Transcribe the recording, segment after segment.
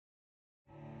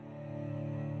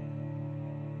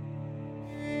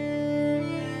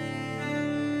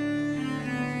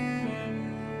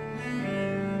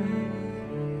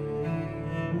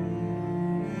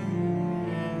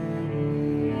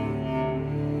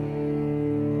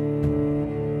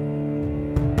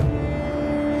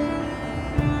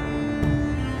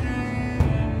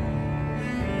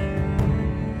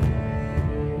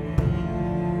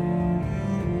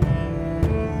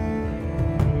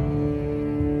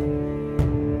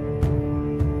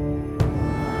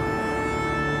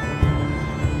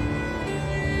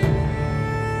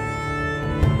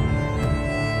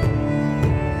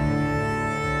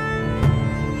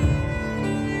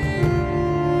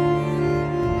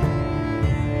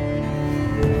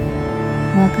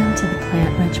Welcome to the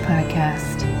Plant Rich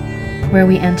Podcast, where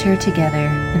we enter together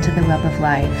into the web of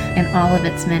life in all of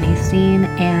its many seen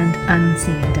and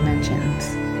unseen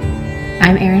dimensions.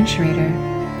 I'm Erin Schrader,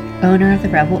 owner of the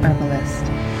Rebel Herbalist,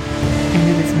 and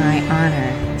it is my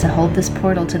honor to hold this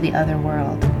portal to the other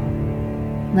world.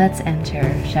 Let's enter,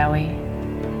 shall we?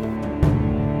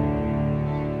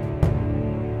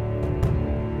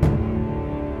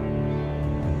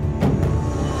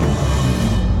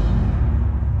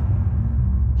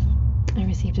 I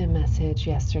received a message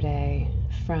yesterday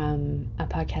from a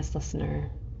podcast listener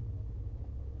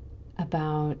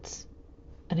about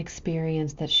an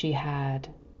experience that she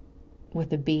had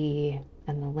with a bee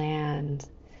and the land.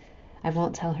 I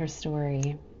won't tell her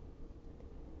story,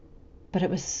 but it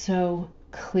was so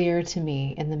clear to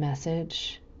me in the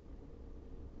message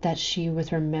that she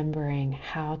was remembering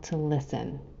how to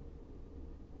listen,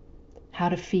 how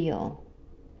to feel,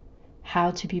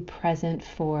 how to be present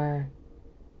for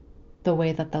the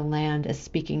way that the land is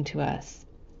speaking to us.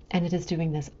 And it is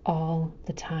doing this all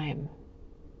the time.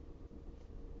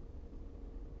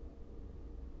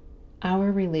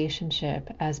 Our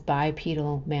relationship as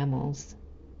bipedal mammals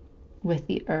with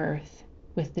the earth,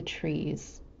 with the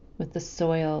trees, with the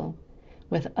soil,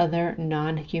 with other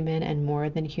non-human and more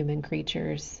than human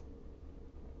creatures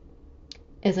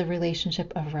is a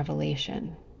relationship of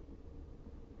revelation.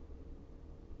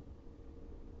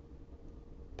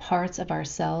 Parts of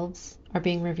ourselves are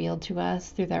being revealed to us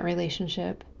through that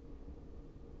relationship.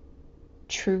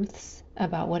 Truths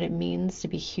about what it means to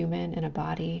be human in a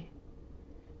body.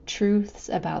 Truths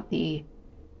about the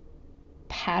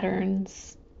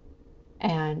patterns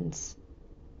and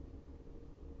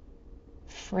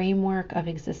framework of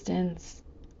existence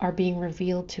are being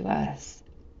revealed to us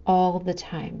all the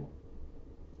time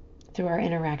through our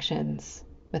interactions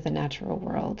with the natural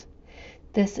world.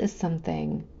 This is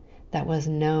something that was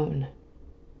known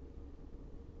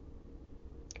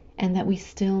and that we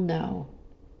still know,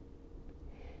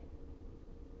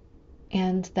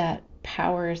 and that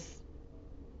powers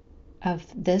of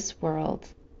this world,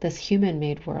 this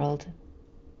human-made world,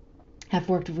 have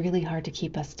worked really hard to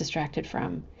keep us distracted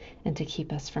from and to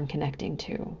keep us from connecting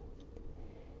to.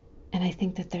 And I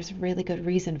think that there's really good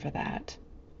reason for that.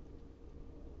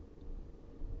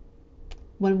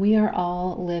 When we are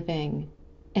all living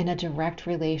in a direct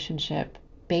relationship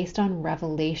based on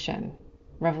revelation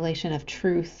of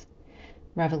truth,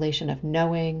 revelation of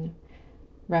knowing,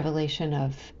 revelation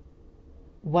of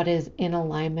what is in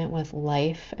alignment with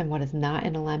life and what is not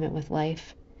in alignment with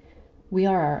life, we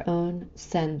are our own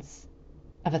sense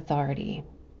of authority.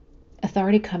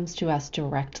 Authority comes to us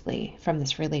directly from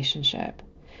this relationship,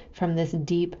 from this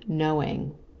deep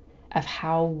knowing of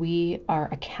how we are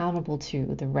accountable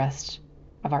to the rest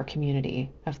of our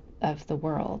community, of the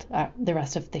world, the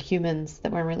rest of the humans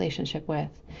that we're in relationship with,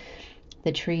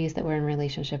 the trees that we're in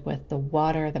relationship with, the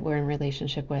water that we're in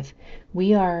relationship with.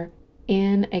 We are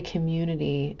in a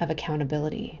community of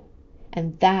accountability,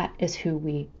 and that is who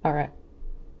we are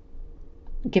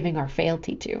giving our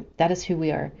fealty to. That is who we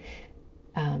are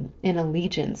in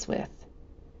allegiance with,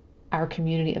 our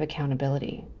community of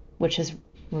accountability, which is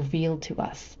revealed to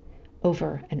us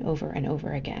over and over and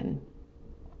over again.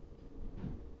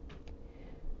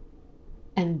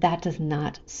 And that does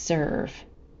not serve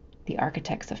the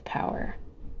architects of power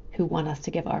who want us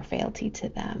to give our fealty to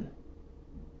them,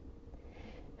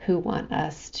 who want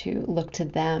us to look to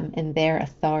them in their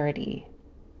authority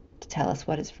to tell us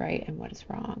what is right and what is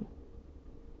wrong.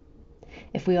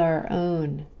 If we are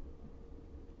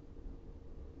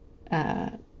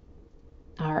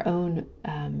our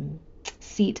own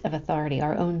seat of authority,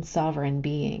 our own sovereign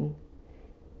being,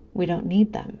 we don't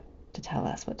need them to tell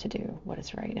us what to do, what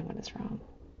is right and what is wrong.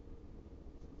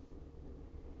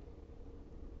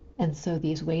 And so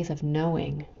these ways of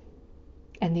knowing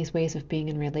and these ways of being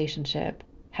in relationship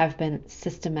have been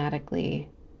systematically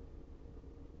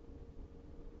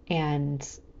and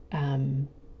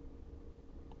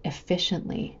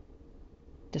efficiently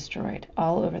destroyed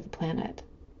all over the planet.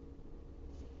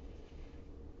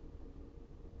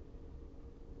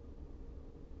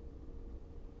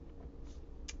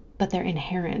 But they're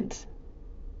inherent.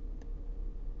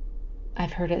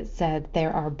 I've heard it said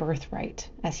they're our birthright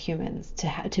as humans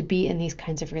to be in these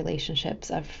kinds of relationships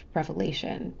of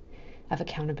revelation, of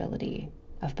accountability,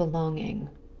 of belonging,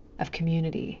 of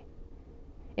community.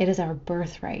 It is our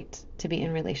birthright to be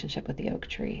in relationship with the oak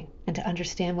tree and to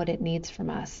understand what it needs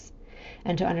from us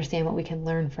and to understand what we can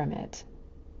learn from it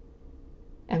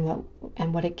and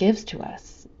what it gives to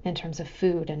us in terms of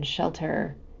food and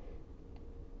shelter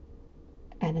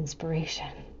and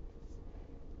inspiration.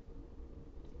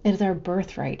 It is our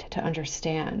birthright to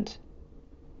understand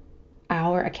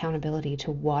our our accountability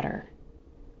to water,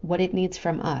 what it needs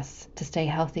from us to stay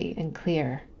healthy and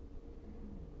clear,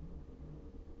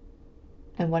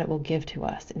 and what it will give to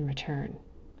us in return.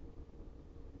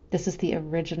 This is the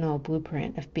original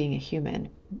blueprint of being a human,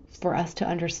 for us to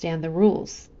understand the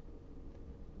rules,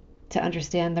 to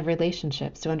understand the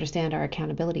relationships, to understand our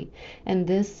accountability. And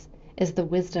this is the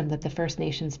wisdom that the First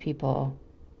Nations people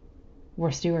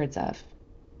were stewards of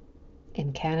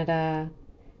in Canada,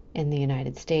 in the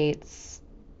United States,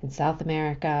 in South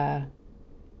America,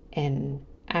 in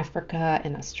Africa,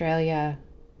 in Australia,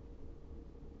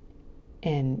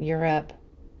 in Europe.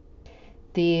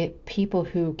 The people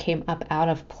who came up out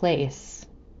of place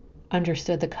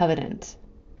understood the covenant.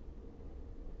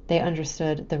 They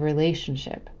understood the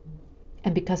relationship.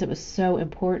 And because it was so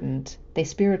important, they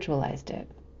spiritualized it.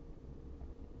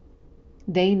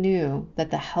 They knew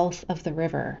that the health of the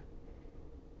river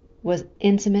was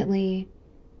intimately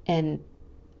and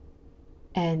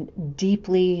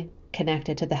deeply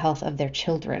connected to the health of their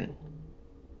children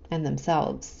and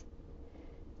themselves.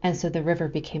 And so the river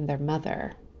became their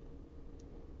mother,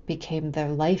 became their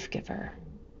life giver,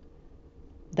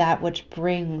 that which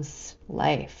brings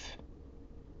life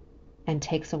and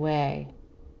takes away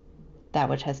that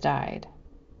which has died,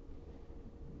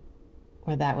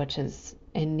 or that which is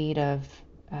in need of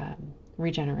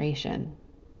regeneration.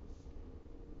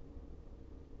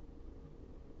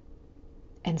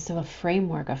 And so a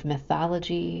framework of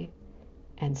mythology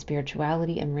and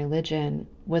spirituality and religion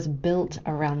was built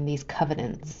around these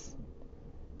covenants,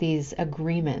 these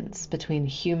agreements between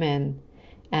human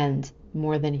and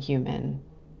more than human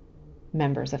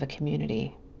members of a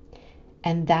community.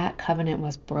 And that covenant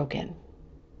was broken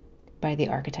by the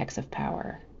architects of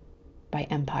power, by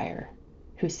empire,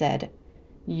 who said,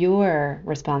 your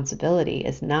responsibility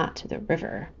is not to the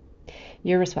river.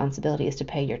 Your responsibility is to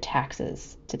pay your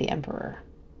taxes to the emperor.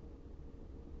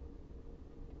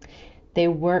 They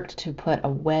worked to put a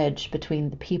wedge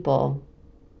between the people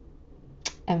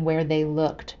and where they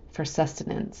looked for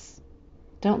sustenance.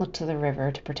 Don't look to the river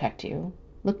to protect you.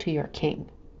 Look to your king.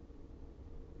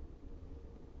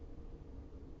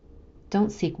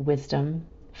 Don't seek wisdom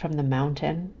from the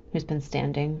mountain who's been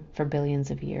standing for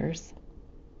billions of years.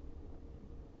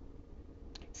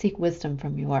 Seek wisdom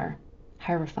from your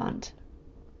Hierophant.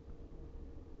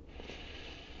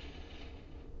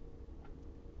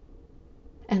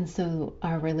 And so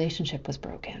our relationship was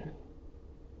broken.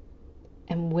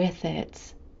 And with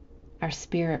it, our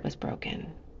spirit was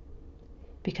broken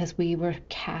because we were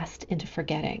cast into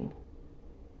forgetting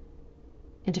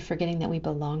that we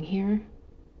belong here.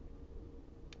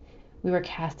 We were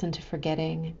cast into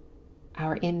forgetting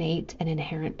our innate and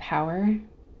inherent power,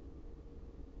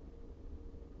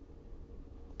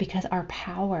 because our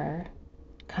power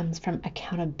comes from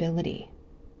accountability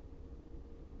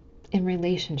in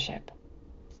relationship,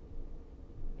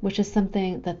 which is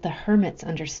something that the hermits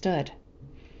understood.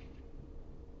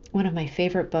 One of my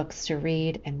favorite books to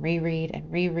read and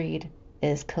reread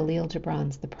is Khalil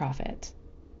Gibran's The Prophet,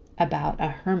 about a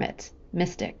hermit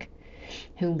mystic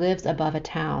who lives above a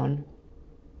town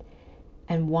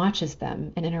and watches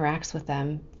them and interacts with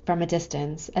them from a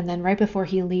distance. And then right before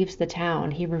he leaves the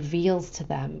town, he reveals to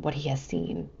them what he has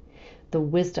seen, the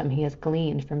wisdom he has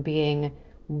gleaned from being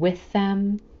with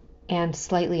them and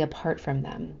slightly apart from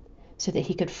them, so that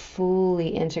he could fully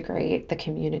integrate the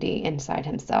community inside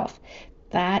himself.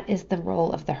 That is the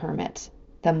role of the hermit,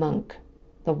 the monk,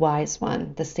 the wise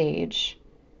one, the sage,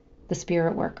 the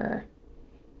spirit worker,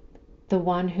 the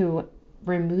one who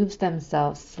removes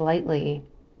themselves slightly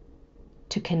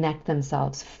to connect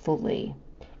themselves fully.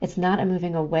 It's not a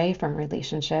moving away from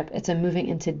relationship, it's a moving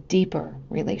into deeper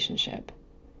relationship.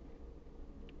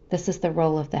 This is the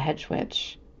role of the hedge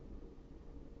witch,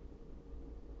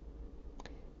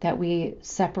 that we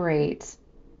separate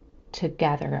to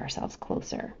gather ourselves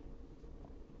closer.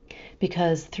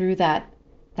 Because through that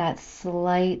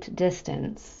slight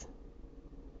distance,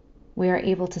 we are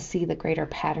able to see the greater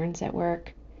patterns at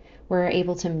work. We're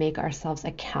able to make ourselves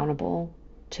accountable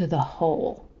to the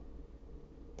whole.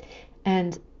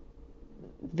 And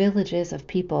villages of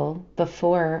people,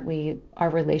 before our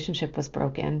relationship was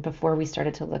broken, before we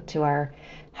started to look to our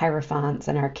hierophants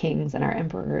and our kings and our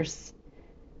emperors,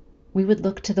 we would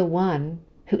look to the one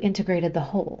who integrated the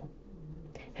whole,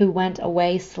 who went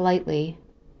away slightly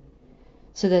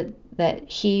so that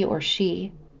he or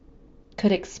she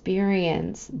could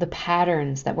experience the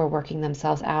patterns that were working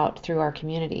themselves out through our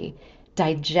community,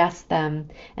 digest them,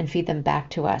 and feed them back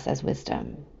to us as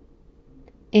wisdom,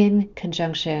 in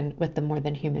conjunction with the more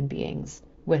than human beings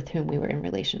with whom we were in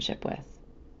relationship with.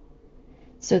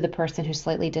 So the person who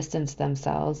slightly distanced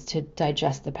themselves to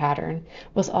digest the pattern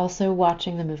was also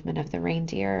watching the movement of the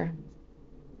reindeer,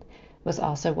 was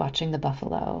also watching the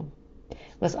buffalo,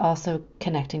 was also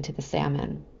connecting to the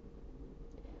salmon,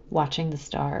 watching the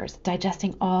stars,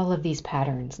 digesting all of these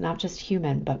patterns, not just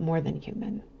human, but more than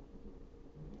human.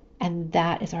 And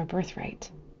that is our birthright.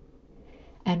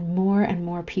 And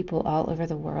more people all over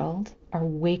the world are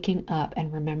waking up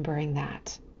and remembering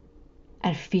that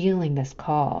and feeling this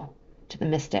call to the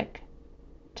mystic,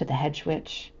 to the hedge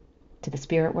witch, to the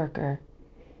spirit worker,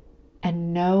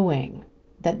 and knowing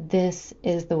that this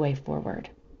is the way forward.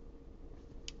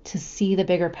 To see the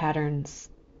bigger patterns,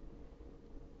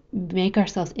 make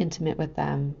ourselves intimate with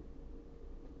them,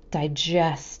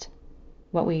 digest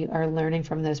what we are learning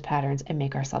from those patterns, and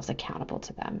make ourselves accountable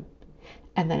to them.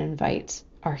 And then invite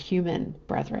our human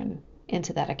brethren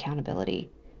into that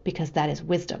accountability, because that is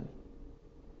wisdom.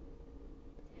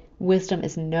 Wisdom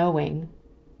is knowing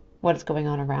what is going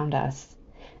on around us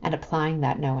and applying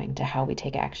that knowing to how we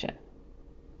take action.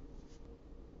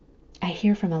 I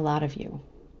hear from a lot of you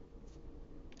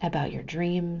about your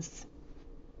dreams,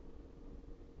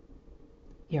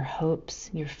 your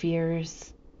hopes, your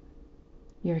fears,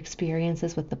 your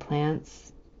experiences with the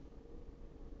plants.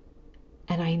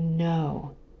 And I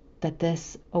know that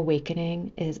this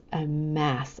awakening is a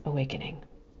mass awakening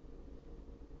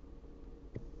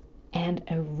and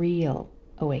a real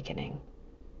awakening.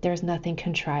 There's nothing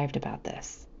contrived about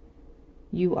this.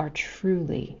 You are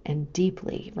truly and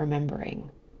deeply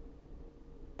remembering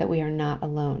that we are not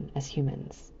alone as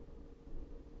humans,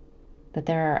 that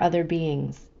there are other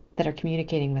beings that are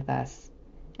communicating with us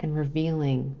and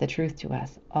revealing the truth to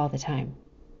us all the time.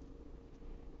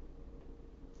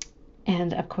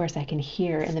 And of course, I can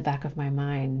hear in the back of my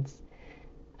mind,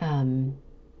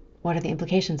 what are the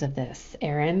implications of this,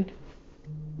 Erin?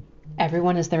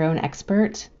 Everyone is their own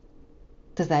expert.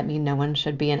 Does that mean no one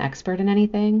should be an expert in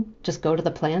anything? Just go to the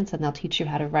plants and they'll teach you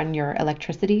how to run your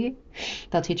electricity.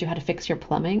 They'll teach you how to fix your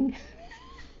plumbing.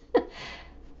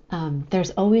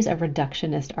 There's always a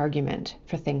reductionist argument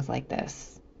for things like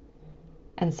this.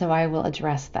 And so I will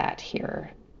address that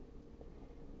here.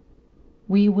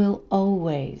 We will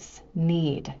always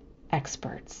need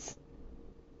experts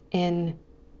in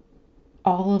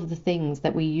all of the things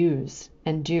that we use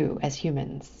and do as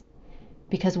humans,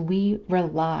 because we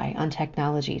rely on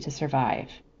technology to survive.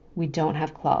 We don't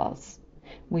have claws.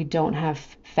 We don't have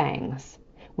fangs.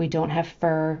 We don't have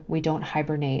fur. We don't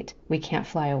hibernate. We can't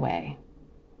fly away.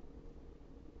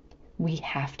 We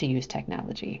have to use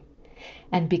technology.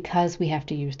 And because we have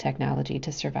to use technology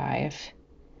to survive,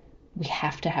 we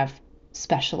have to have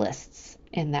specialists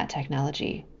in that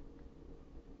technology.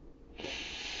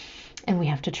 And we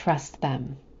have to trust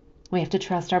them. We have to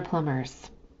trust our plumbers.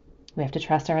 We have to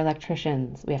trust our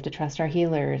electricians. We have to trust our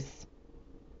healers.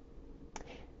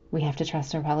 We have to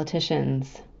trust our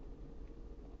politicians.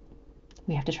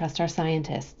 We have to trust our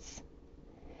scientists.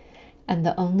 And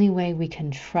the only way we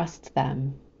can trust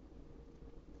them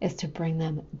is to bring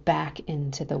them back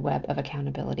into the web of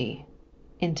accountability,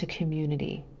 into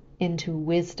community, into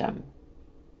wisdom.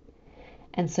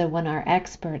 And so when our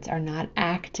experts are not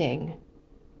acting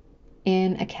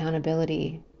in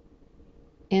accountability,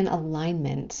 in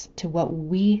alignment to what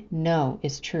we know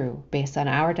is true based on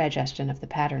our digestion of the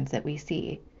patterns that we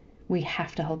see, we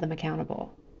have to hold them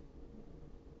accountable.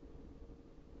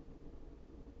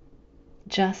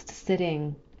 Just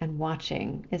sitting and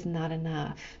watching is not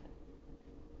enough.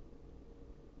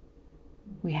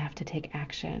 We have to take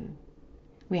action.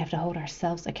 We have to hold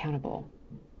ourselves accountable.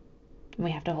 And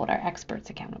we have to hold our experts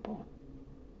accountable.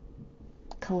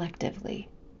 Collectively.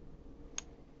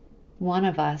 One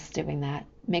of us doing that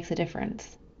makes a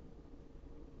difference.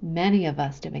 Many of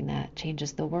us doing that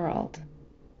changes the world.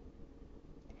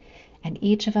 And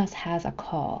each of us has a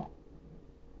call.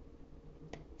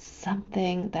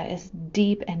 Something that is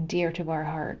deep and dear to our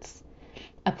hearts.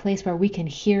 A place where we can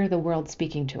hear the world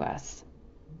speaking to us.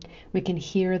 We can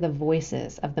hear the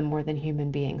voices of the more than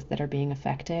human beings that are being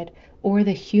affected, or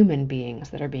the human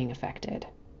beings that are being affected.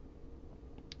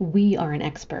 We are an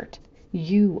expert.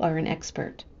 You are an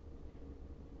expert.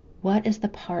 What is the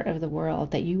part of the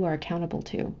world that you are accountable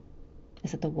to?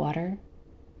 Is it the water?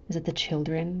 Is it the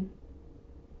children?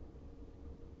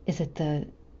 Is it the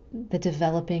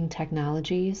developing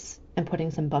technologies and putting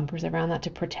some bumpers around that to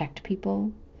protect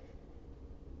people?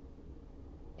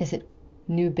 Is it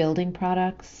new building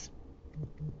products?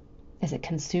 Is it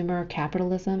consumer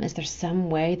capitalism? Is there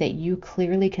some way that you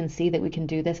clearly can see that we can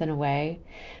do this in a way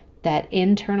that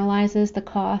internalizes the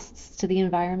costs to the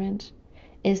environment?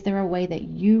 Is there a way that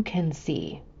you can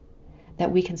see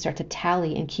that we can start to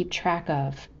tally and keep track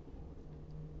of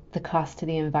the cost to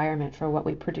the environment for what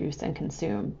we produce and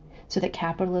consume, so that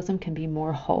capitalism can be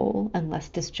more whole and less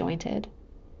disjointed?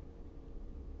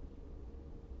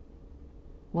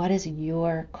 What is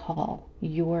your call,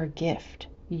 your gift,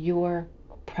 your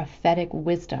prophetic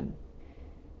wisdom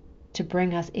to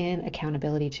bring us in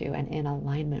accountability to and in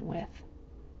alignment with?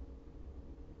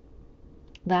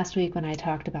 Last week, when I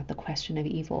talked about the question of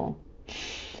evil,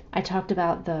 I talked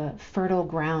about the fertile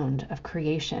ground of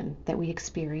creation that we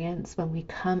experience when we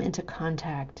come into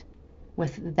contact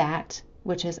with that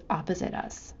which is opposite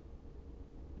us,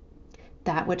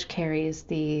 that which carries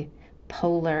the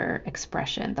polar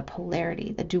expression, the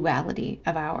polarity, the duality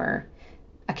of our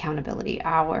accountability,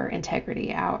 our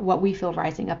integrity, what we feel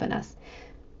rising up in us.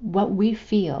 What we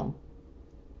feel,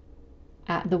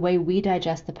 the way we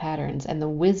digest the patterns and the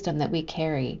wisdom that we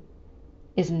carry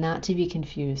is not to be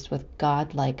confused with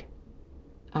godlike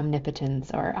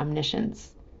omnipotence or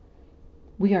omniscience.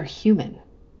 We are human.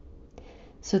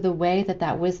 So the way that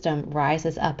that wisdom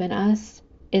rises up in us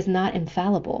is not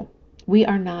infallible. We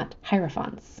are not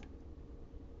hierophants.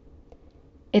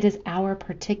 It is our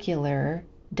particular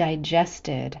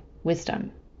digested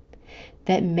wisdom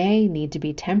that may need to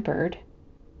be tempered,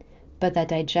 but that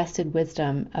digested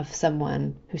wisdom of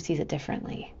someone who sees it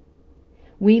differently.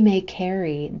 We may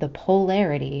carry the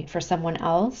polarity for someone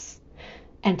else,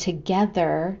 and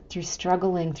together, through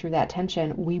struggling through that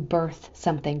tension, we birth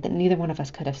something that neither one of us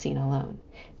could have seen alone.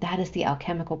 That is the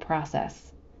alchemical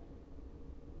process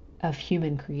of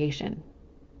human creation.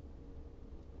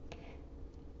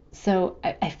 So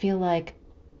I feel like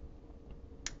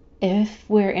if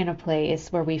we're in a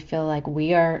place where we feel like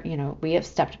we are, we have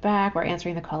stepped back, we're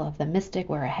answering the call of the mystic,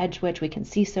 we're a hedge witch, we can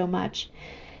see so much,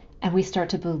 and we start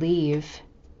to believe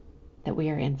that we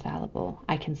are infallible.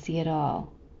 I can see it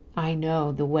all. I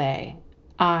know the way.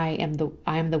 I am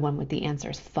the one with the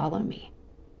answers. Follow me.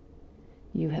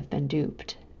 You have been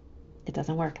duped. It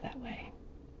doesn't work that way.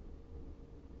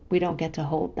 We don't get to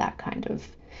hold that kind of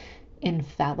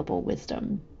infallible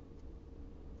wisdom.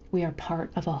 We are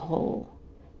part of a whole,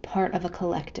 part of a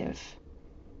collective.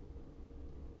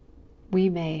 We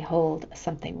may hold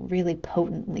something really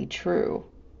potently true,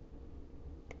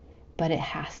 but it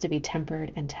has to be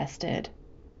tempered and tested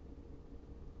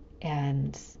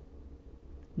and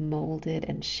molded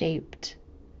and shaped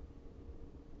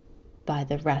by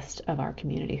the rest of our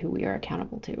community who we are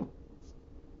accountable to.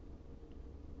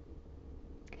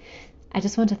 I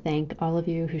just want to thank all of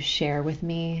you who share with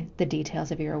me the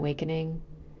details of your awakening,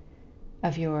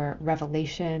 of your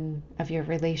revelation, of your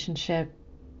relationship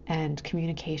and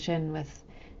communication with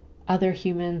other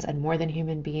humans and more than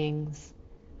human beings.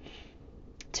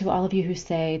 To all of you who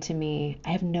say to me,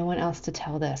 I have no one else to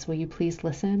tell this, will you please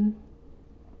listen?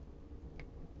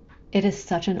 It is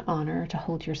such an honor to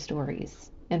hold your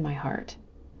stories in my heart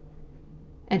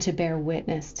and to bear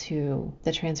witness to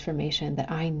the transformation that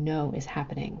I know is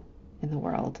happening in the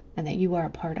world and that you are a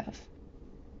part of.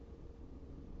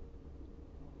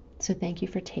 So thank you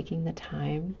for taking the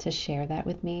time to share that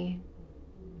with me.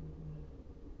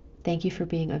 Thank you for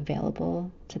being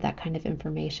available to that kind of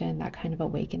information, that kind of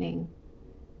awakening.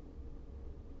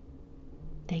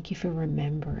 Thank you for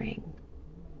remembering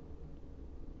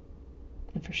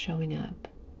and for showing up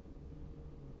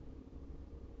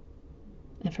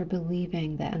and for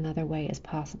believing that another way is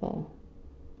possible.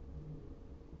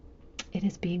 It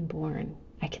is being born.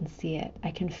 I can see it.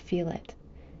 I can feel it.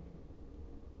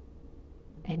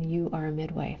 And you are a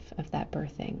midwife of that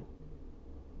birthing.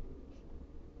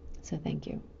 So thank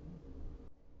you.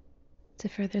 To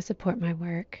further support my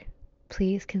work,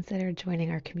 please consider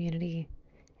joining our community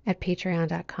at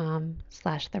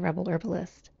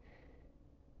patreon.com/therebelherbalist.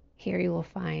 Here you will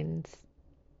find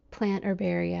plant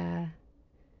herbaria,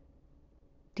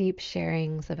 deep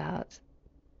sharings about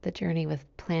the journey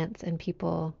with plants and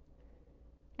people,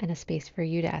 and a space for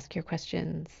you to ask your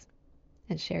questions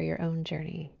and share your own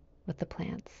journey with the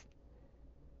plants.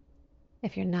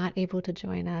 If you're not able to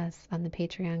join us on the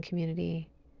Patreon community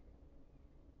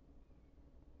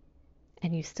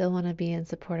and you still want to be in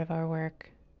support of our work,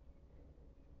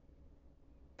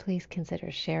 please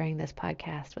consider sharing this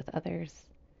podcast with others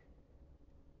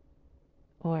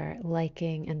or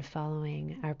liking and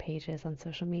following our pages on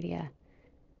social media,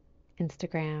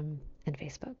 Instagram and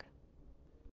Facebook.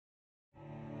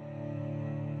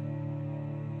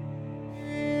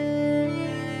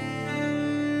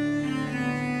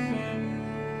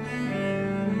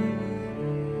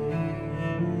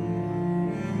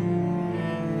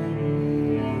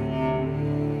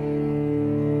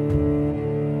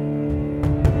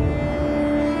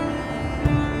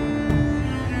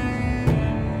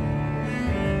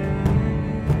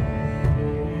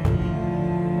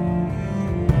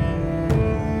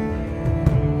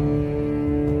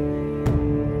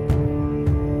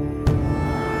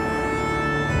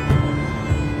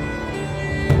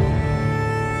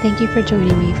 Thank you for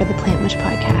joining me for the Plant Witch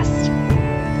Podcast.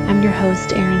 I'm your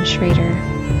host, Erin Schrader.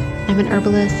 I'm an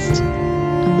herbalist,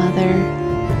 a mother,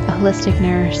 a holistic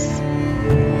nurse,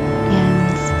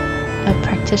 and a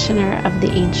practitioner of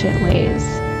the ancient ways.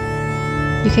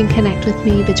 You can connect with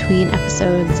me between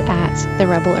episodes at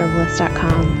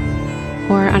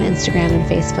therebelherbalist.com or on Instagram and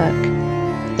Facebook,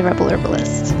 The Rebel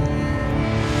Herbalist.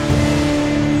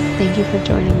 Thank you for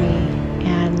joining me,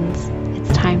 and it's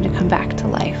time to come back to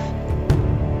life.